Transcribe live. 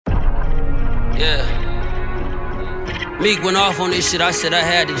Yeah. Meek went off on this shit. I said I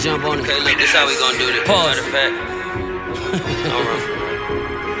had to jump on it. Okay, look, this how we gonna do this. Pause. Matter of fact. Alright.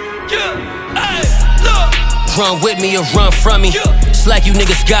 Yeah. Hey, look. Run with me or run from me. It's like you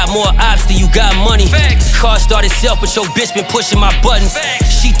niggas got more ops than you got money. Car started self, but your bitch been pushing my buttons.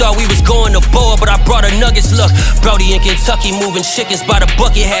 She thought we was going to boa, but I brought her nuggets. Look, Brody in Kentucky moving chickens by the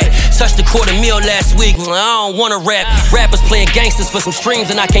bucket hat. Touched a $250,000 last week. I don't wanna rap. Rappers playing gangsters for some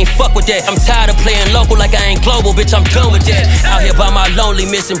streams, and I can't fuck with that. I'm tired of playing local like I ain't global, bitch. I'm done with that. Out here by my lonely,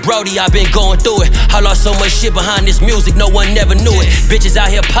 missing Brody. I been going through it. I lost so much shit behind this music, no one never knew it. Bitches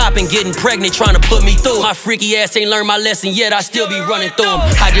out here popping, getting pregnant, trying to put me through. My freaky ass ain't learned my lesson yet. I still be running through them.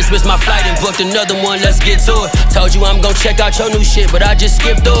 I just missed my flight and booked another one. Let's get to it. Told you I'm gon' check out your new shit, but I just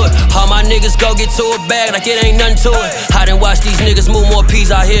skipped through it. All my niggas go get to a bag like it ain't nothing to it. I done watch these niggas move more peas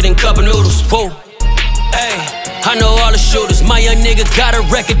out here than cup of noodles. Whoa. Hey, I know all the shooters. My young nigga got a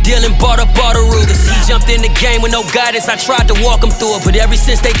record deal and bought up all the Rugers. He jumped in the game with no guidance. I tried to walk him through it, but ever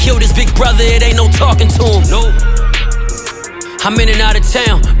since they killed his big brother, it ain't no talking to him. No. I'm in and out of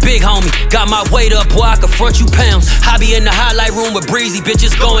town, big homie. Got my weight up, boy, I can front you pounds. I be in the highlight room with breezy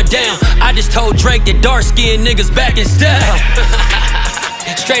bitches going down. I just told Drake that dark-skinned niggas back in style.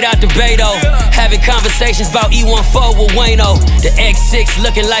 Straight out the Beto, having conversations about E14 with Wayno. The X6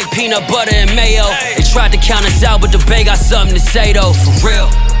 looking like peanut butter and mayo. They tried to count us out, but the Bay got something to say though, for real.